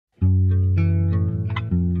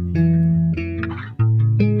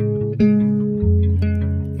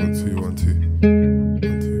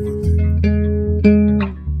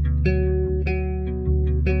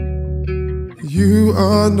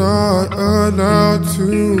allowed to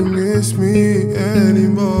miss me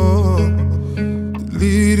anymore.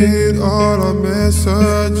 Deleted all our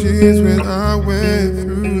messages when I went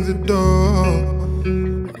through the door.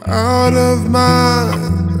 Out of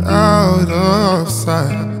mind, out of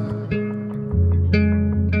sight.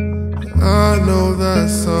 I know that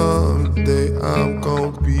someday I'm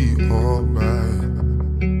gonna be alright.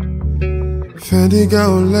 Fendi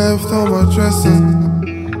gown left on my dresser,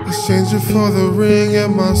 exchange it for the ring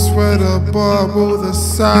and my sweater. Barbara, the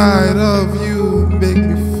sight of you make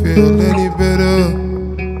me feel any better.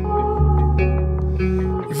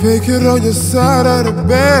 Vacant on your side of the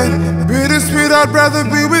bed, bittersweet, I'd rather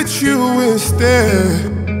be with you instead.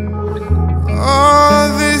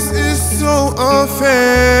 Oh, this is so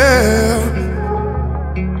unfair.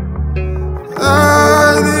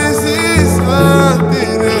 This is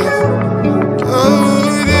nothing else.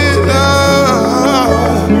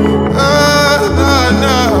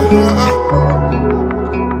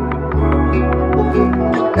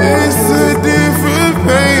 It's a different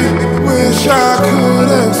pain, wish I could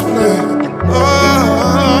explain.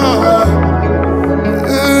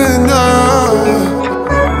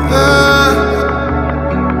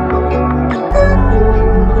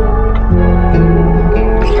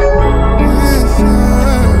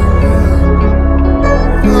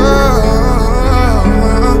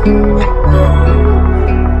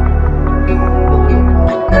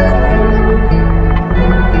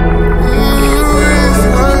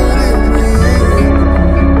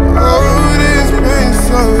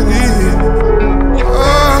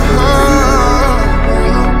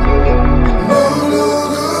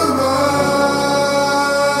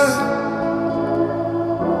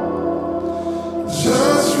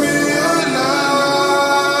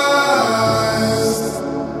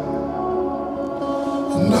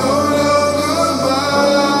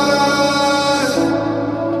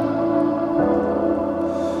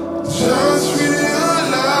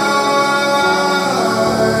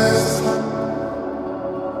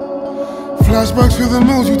 Flashbacks to the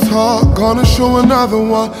moons you taught, gonna show another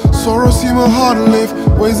one. Sorrow seem hard to live,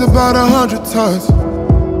 weighs about 100 tons.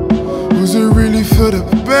 Was it really for the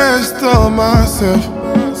best of myself?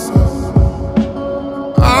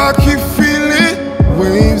 I keep feeling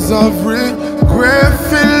waves of regret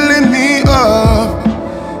filling me up.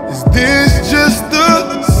 Is this just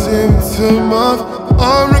a symptom of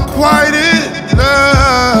unrequited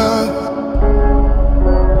love?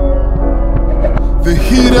 The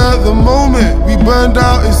heat of the moment, we burned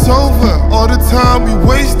out, it's over. All the time we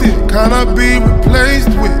wasted, cannot be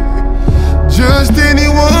replaced with just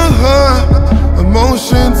anyone.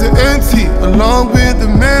 Emotions are empty, along with the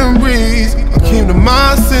memories. I came to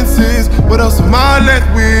my senses, what else am I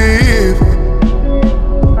left with?